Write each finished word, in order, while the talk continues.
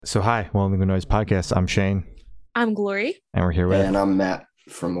So hi, Welcome to Noise Podcast. I'm Shane, I'm Glory. and we're here with, And I'm Matt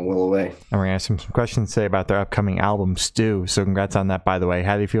from A Will Away. and we're gonna ask them some questions today about their upcoming album, Stew. So congrats on that, by the way.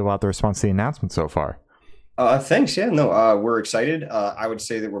 How do you feel about the response to the announcement so far? Thanks. Yeah, no, we're excited. I would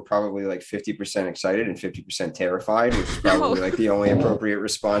say that we're probably like 50% excited and 50% terrified, which is probably like the only appropriate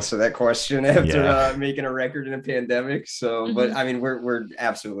response to that question after making a record in a pandemic. So, but I mean, we're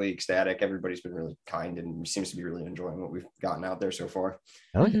absolutely ecstatic. Everybody's been really kind and seems to be really enjoying what we've gotten out there so far.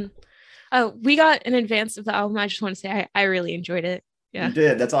 We got an advance of the album. I just want to say I really enjoyed it. Yeah. You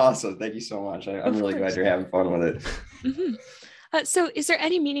did. That's awesome. Thank you so much. I'm really glad you're having fun with it. So is there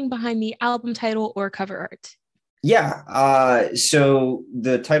any meaning behind the album title or cover art? Yeah. So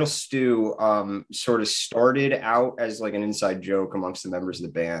the title Stew sort of started out as like an inside joke amongst the members of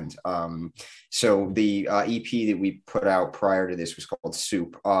the band. So the EP that we put out prior to this was called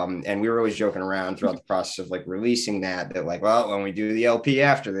Soup. And we were always joking around throughout the process of like releasing that like, well, when we do the LP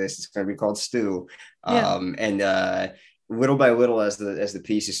after this, it's going to be called Stew. And little by little, as the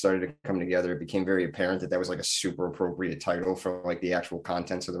pieces started to come together, it became very apparent that was like a super appropriate title for like the actual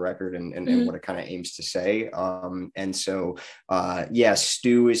contents of the record and what it kind of aims to say. And so,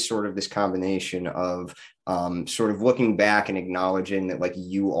 Stew is sort of this combination of sort of looking back and acknowledging that like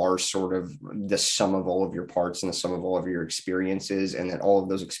you are sort of the sum of all of your parts and the sum of all of your experiences, and that all of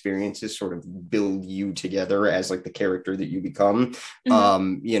those experiences sort of build you together as like the character that you become.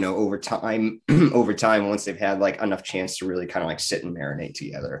 Over time over time, once they've had like enough chance to really kind of like sit and marinate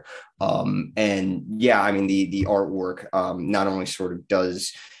together. I mean, the artwork not only sort of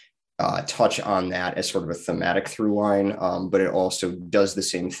does touch on that as sort of a thematic through line, but it also does the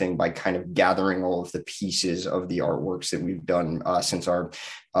same thing by kind of gathering all of the pieces of the artworks that we've done since our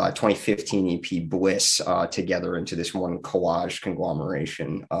 2015 EP Bliss together into this one collage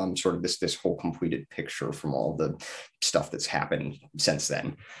conglomeration, sort of this whole completed picture from all the stuff that's happened since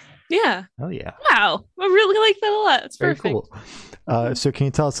then. Yeah. Oh yeah. Wow. I really like that a lot. It's very perfect. Cool. So can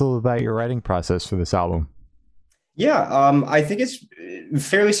you tell us a little about your writing process for this album? Yeah, I think it's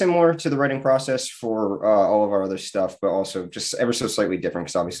fairly similar to the writing process for all of our other stuff, but also just ever so slightly different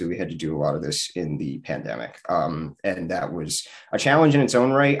because obviously we had to do a lot of this in the pandemic. And that was a challenge in its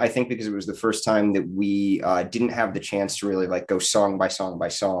own right, I think, because it was the first time that we didn't have the chance to really like go song by song by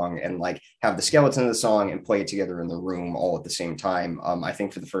song and like have the skeleton of the song and play it together in the room all at the same time. I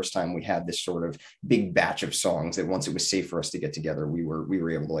think for the first time we had this sort of big batch of songs that once it was safe for us to get together, we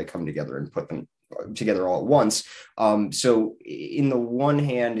were able to like come together and put them together all at once. So in the one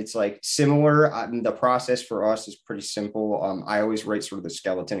hand, it's like similar. The process for us is pretty simple. I always write sort of the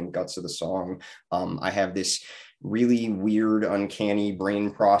skeleton and guts of the song. I have this really weird, uncanny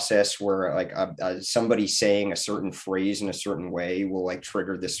brain process where like somebody saying a certain phrase in a certain way will like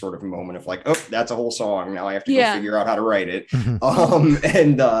trigger this sort of moment of like, oh, that's a whole song. Now I have to go figure out how to write it.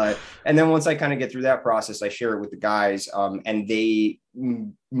 And then once I kind of get through that process, I share it with the guys, and they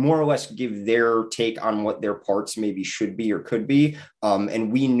more or less give their take on what their parts maybe should be or could be.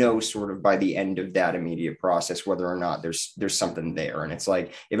 And we know sort of by the end of that immediate process whether or not there's something there. And it's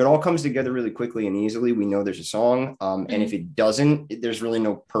like, if it all comes together really quickly and easily, we know there's a song. And if it doesn't, there's really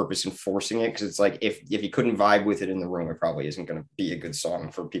no purpose in forcing it, because it's like if you couldn't vibe with it in the room, it probably isn't going to be a good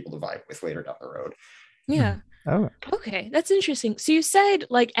song for people to vibe with later down the road. Yeah. Oh, okay, that's interesting. So you said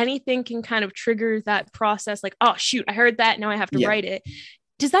like anything can kind of trigger that process, like, oh shoot, I heard that, now I have to write it.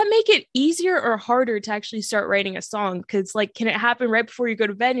 Does that make it easier or harder to actually start writing a song? Because like, can it happen right before you go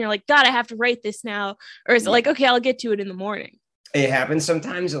to bed and you're like, God, I have to write this now? Or is it like, okay, I'll get to it in the morning? It happens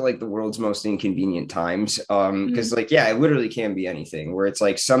sometimes at like the world's most inconvenient times. Because like, yeah, it literally can be anything where it's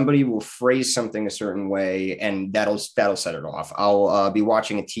like somebody will phrase something a certain way and that'll set it off. I'll be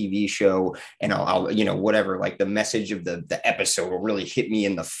watching a TV show and I'll whatever, like the message of the episode will really hit me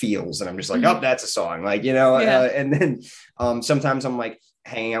in the feels. And I'm just like, oh, that's a song. Like, and then sometimes I'm like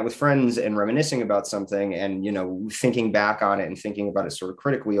hanging out with friends and reminiscing about something and, thinking back on it and thinking about it sort of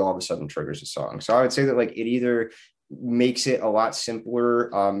critically, all of a sudden triggers a song. So I would say that like it either makes it a lot simpler,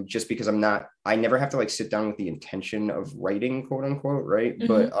 just because I never have to like sit down with the intention of writing, quote unquote, right?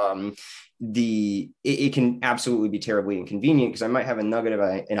 But it can absolutely be terribly inconvenient because I might have a nugget of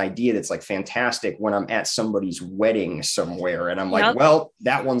an idea that's like fantastic when I'm at somebody's wedding somewhere and I'm like, well,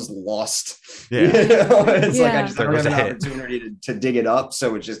 that one's lost. It's like I just don't have an opportunity to dig it up,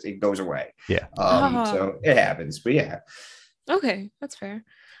 so it goes away. So it happens, but yeah. Okay, that's fair.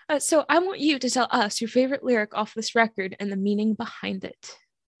 So I want you to tell us your favorite lyric off this record and the meaning behind it.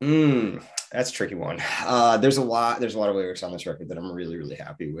 That's a tricky one. There's a lot of lyrics on this record that I'm really, really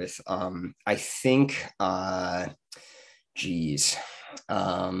happy with. I think, man,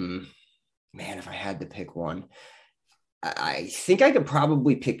 if I had to pick one, I think I could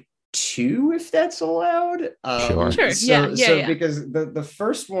probably pick two if that's allowed. Sure. Yeah. Because the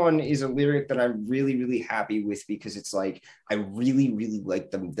first one is a lyric that I'm really, really happy with, because it's like I really, really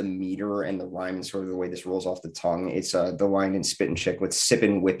like the meter and the rhyme and sort of the way this rolls off the tongue. It's the line in Spittin' Chiclets,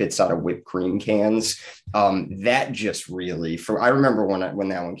 sipping whippets out of whipped cream cans. That just really, I remember when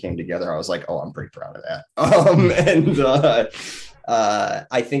that one came together, I was like, oh, I'm pretty proud of that.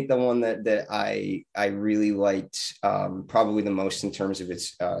 I think the one that I really liked probably the most in terms of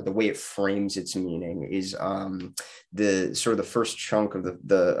its the way it frames its meaning is the sort of the first chunk of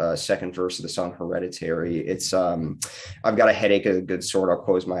the second verse of the song Hereditary. It's I've got a headache of a good sort. I'll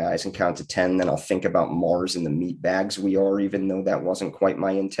close my eyes and count to 10. Then I'll think about Mars and the meat bags we are, even though that wasn't quite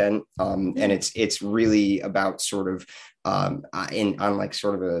my intent. And it's really about sort of on like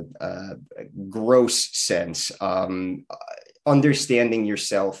sort of a gross sense, understanding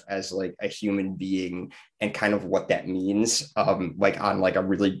yourself as like a human being and kind of what that means, like on like a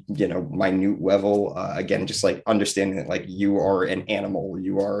really, minute level, again, just like understanding that like you are an animal,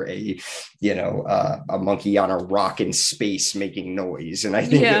 you are a monkey on a rock in space making noise. And I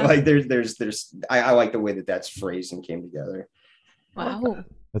think that, like there's I like the way that that's phrased and came together. Wow,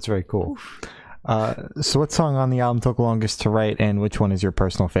 that's very cool. So what song on the album took longest to write, and which one is your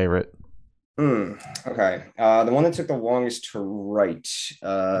personal favorite? Okay. The one that took the longest to write,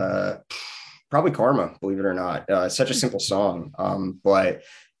 probably Karma, believe it or not. It's such a simple song, but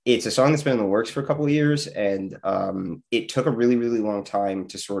it's a song that's been in the works for a couple of years, and it took a really, really long time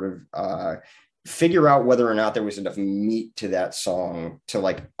to sort of figure out whether or not there was enough meat to that song to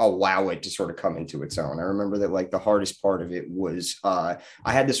like allow it to sort of come into its own. I remember that like the hardest part of it was I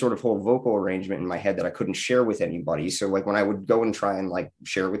had this sort of whole vocal arrangement in my head that I couldn't share with anybody. So like when I would go and try and like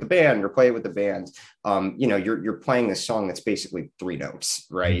share it with the band or play it with the band, you're playing this song that's basically 3 notes,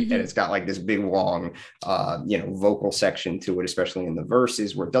 right? And it's got like this big long vocal section to it, especially in the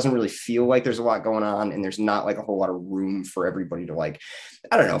verses, where it doesn't really feel like there's a lot going on, and there's not like a whole lot of room for everybody to like,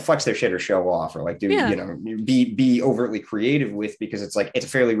 I don't know, flex their shit or show off or like be overtly creative with, because it's like it's a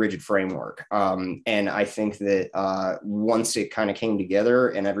fairly rigid framework. And I think that once it kind of came together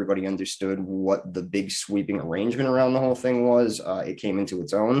and everybody understood what the big sweeping arrangement around the whole thing was, it came into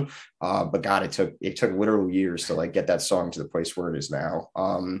its own. But God, it took literal years to like get that song to the place where it is now.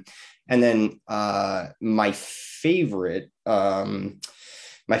 And then my favorite to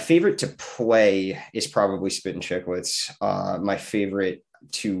play is probably Spittin' Chiclets. My favorite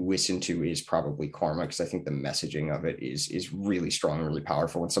to listen to is probably Karma, because I think the messaging of it is really strong and really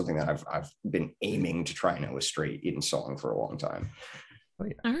powerful, and something that I've been aiming to try and illustrate in song for a long time. Oh,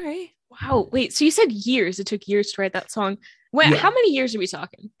 yeah. All right. Wow. Wait, so you said years. It took years to write that song. Wait, how many years are we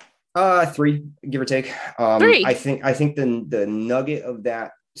talking? 3, give or take. 3. I think the nugget of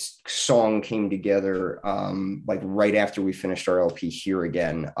that song came together like right after we finished our LP Here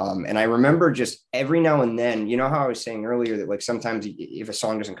Again, and I remember just every now and then, how I was saying earlier that like sometimes if a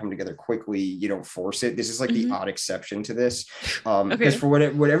song doesn't come together quickly, you don't force it. This is like the odd exception to this, because for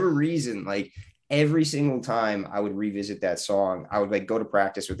whatever reason, like every single time I would revisit that song, I would like go to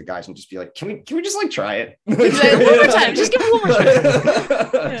practice with the guys and just be like, can we just like try it one more time, just give it one more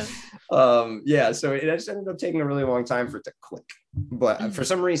time. So it just ended up taking a really long time for it to click, but for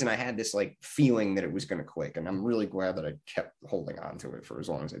some reason I had this like feeling that it was going to click, and I'm really glad that I kept holding on to it for as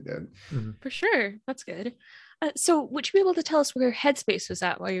long as I did. For sure, that's good. So would you be able to tell us where Headspace was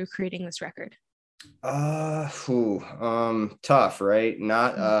at while you were creating this record? Tough, right?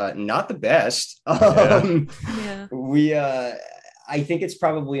 Not the best. I think it's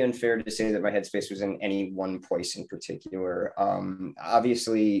probably unfair to say that my headspace was in any one place in particular.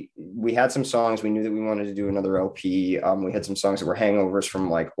 Obviously, we had some songs. We knew that we wanted to do another LP. We had some songs that were hangovers from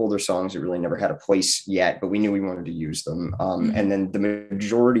like older songs that really never had a place yet, but we knew we wanted to use them. And then the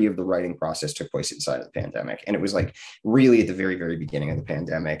majority of the writing process took place inside of the pandemic. And it was like really at the very, very beginning of the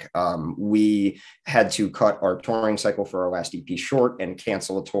pandemic. We had to cut our touring cycle for our last EP short and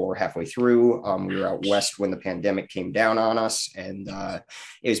cancel a tour halfway through. We were out west when the pandemic came down on us, and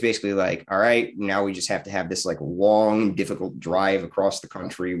it was basically like, all right, now we just have to have this like long, difficult drive across the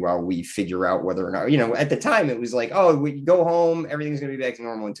country while we figure out whether or not, at the time it was like, oh, we go home, everything's going to be back to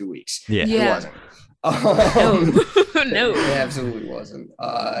normal in 2 weeks. Yeah. It wasn't. No, it absolutely wasn't.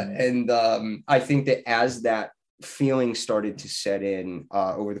 I think that as that feeling started to set in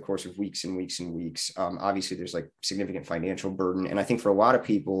over the course of weeks and weeks and weeks, obviously there's like significant financial burden, and I think for a lot of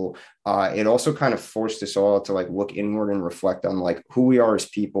people it also kind of forced us all to like look inward and reflect on like who we are as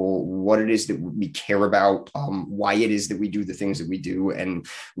people, what it is that we care about, why it is that we do the things that we do, and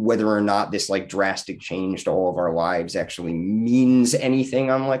whether or not this like drastic change to all of our lives actually means anything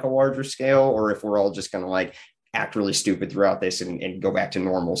on like a larger scale, or if we're all just gonna like act really stupid throughout this and go back to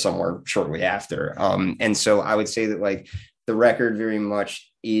normal somewhere shortly after. And so I would say that like the record very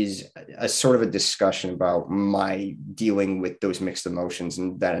much is a sort of a discussion about my dealing with those mixed emotions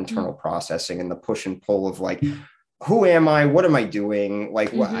and that internal processing and the push and pull of like, who am I? What am I doing?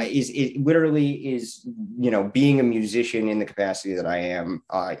 Like, what is it literally is, you know, being a musician in the capacity that I am,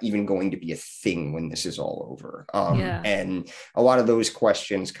 even going to be a thing when this is all over? And a lot of those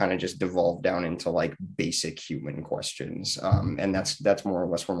questions kind of just devolve down into like basic human questions. And that's more or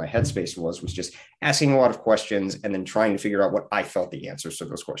less where my headspace was just asking a lot of questions and then trying to figure out what I felt the answers to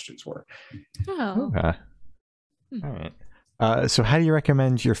those questions were. Oh. Okay. All right. So how do you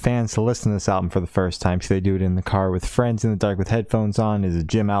recommend your fans to listen to this album for the first time? Should they do it in the car with friends in the dark with headphones on? Is it a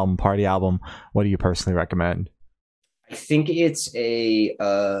gym album, party album? What do you personally recommend? I think it's a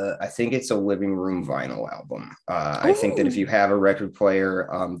living room vinyl album. I think that if you have a record player,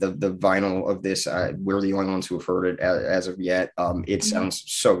 the vinyl of this, we're the only ones who have heard it as of yet. It sounds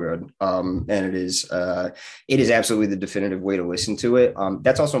so good, and it is absolutely the definitive way to listen to it.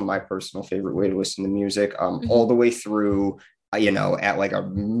 That's also my personal favorite way to listen to music, all the way through. You know, at like a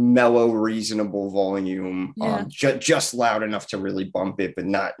mellow, reasonable volume, just loud enough to really bump it, but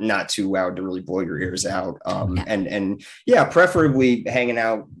not too loud to really blow your ears out. And preferably hanging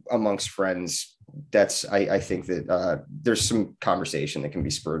out amongst friends. That's I think that there's some conversation that can be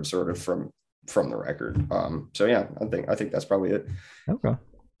spurred sort of from the record. So yeah, I think that's probably it.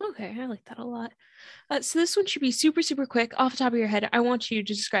 Okay, I like that a lot. So this one should be super, super quick. Off the top of your head, I want you to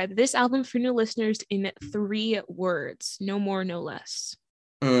describe this album for new listeners in 3 words. No more, no less.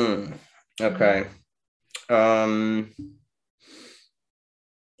 Okay.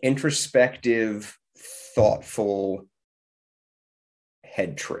 Introspective, thoughtful,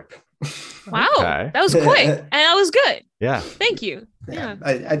 head trip. Wow, that was quick, and that was good. Yeah. Thank you. Yeah.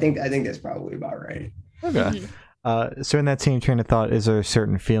 I think that's probably about right. Okay. So in that same train of thought, is there a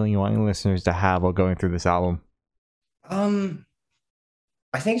certain feeling you want your listeners to have while going through this album?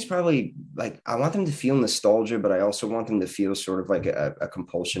 I think it's probably like I want them to feel nostalgia, but I also want them to feel sort of like a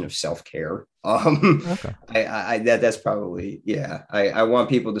compulsion of self-care. That's probably I want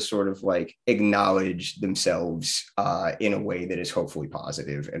people to sort of like acknowledge themselves in a way that is hopefully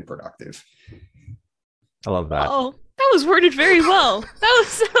positive and productive. I love that. Oh, that was worded very well. That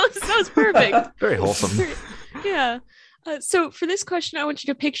was perfect. Very wholesome. Yeah. So for this question, I want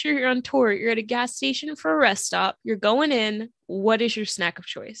you to picture you're on tour. You're at a gas station for a rest stop. You're going in. What is your snack of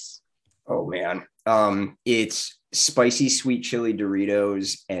choice? Oh, man. It's spicy sweet chili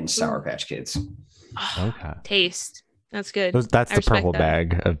Doritos and Sour Patch Kids. Okay. Taste. That's good. That's the purple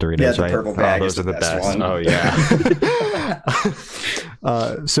bag of Doritos, right? Purple bag those are the best. One. Oh, yeah.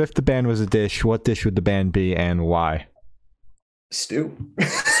 So if the band was a dish, what dish would the band be and why? Stew.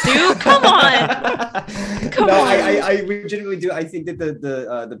 Come on. I legitimately do. I think that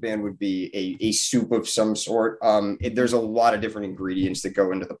the band would be a soup of some sort. There's a lot of different ingredients that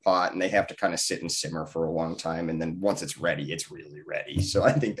go into the pot, and they have to kind of sit and simmer for a long time. And then once it's ready, it's really ready. So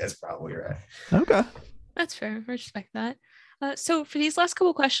I think that's probably right. Okay. That's fair. I respect that. So for these last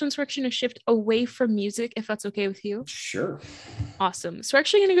couple questions, we're actually going to shift away from music, if that's okay with you. Sure. Awesome. So we're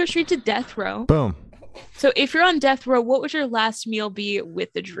actually going to go straight to Death Row. Boom. So if you're on death row, what would your last meal be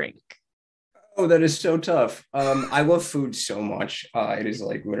with a drink? Oh, that is so tough. I love food so much. It is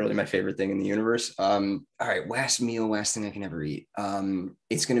like literally my favorite thing in the universe. All right, last thing I can ever eat.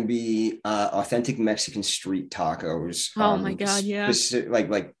 It's gonna be authentic Mexican street tacos. Oh my god, yeah.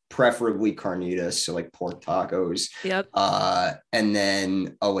 Like preferably carnitas, so like pork tacos. Yep. And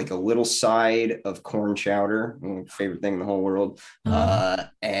then like a little side of corn chowder, my favorite thing in the whole world.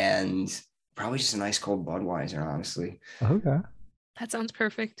 And probably just a nice cold Budweiser, honestly. Okay. That sounds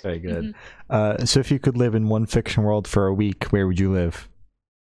perfect. Very good. So if you could live in one fiction world for a week, where would you live?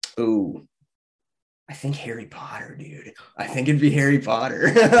 Ooh, I think Harry Potter, dude. I think it'd be Harry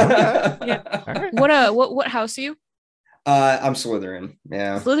Potter. Yeah. All right. What house are you? I'm Slytherin.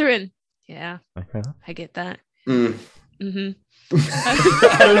 Yeah. Slytherin. Yeah. Okay. I get that. I don't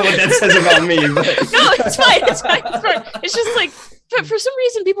know what that says about me, but no, it's fine. It's just like for some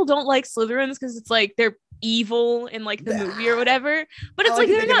reason people don't like Slytherins because it's like they're evil in like the movie or whatever. But it's like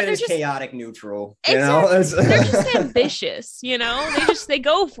they're not. They're just chaotic neutral. Exactly. They're just ambitious. You know, they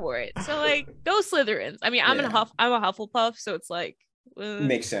go for it. So like go Slytherins. I mean, I'm a Hufflepuff, so it's like.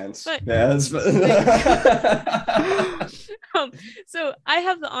 Makes sense. But, yeah, so I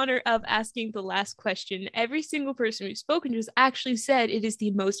have the honor of asking the last question. Every single person we've spoken to has actually said it is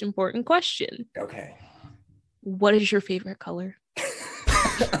the most important question. Okay. What is your favorite color?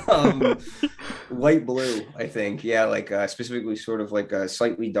 light blue, I think. Yeah, like specifically sort of like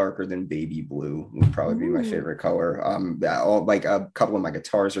slightly darker than baby blue would probably be my favorite color. Like a couple of my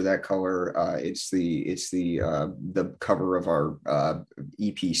guitars are that color. It's the cover of our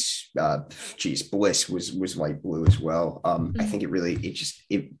EP. Bliss was light blue as well. I think it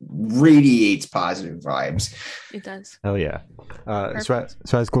radiates positive vibes. It does. Oh yeah.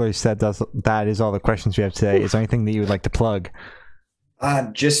 So as Gloria said, that is all the questions we have today. Is there anything that you would like to plug?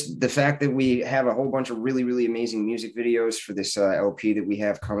 Just the fact that we have a whole bunch of really, really amazing music videos for this LP that we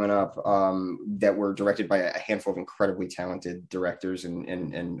have coming up, that were directed by a handful of incredibly talented directors and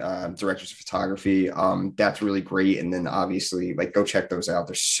directors of photography. That's really great. And then obviously, like, go check those out.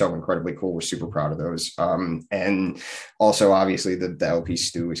 They're so incredibly cool. We're super proud of those. And also, obviously, the LP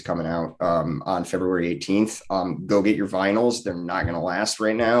Stew is coming out on February 18th. Go get your vinyls. They're not going to last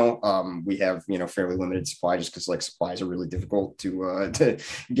right now. We have, fairly limited supply just because, like, supplies are really difficult to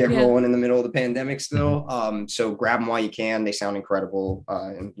get rolling in the middle of the pandemic still. So grab them while you can. They sound incredible,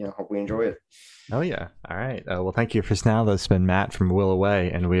 and hopefully enjoy it. Oh yeah. All right. Well, thank you for now. That's been Matt from Will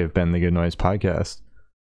Away, and we have been the Good Noise Podcast.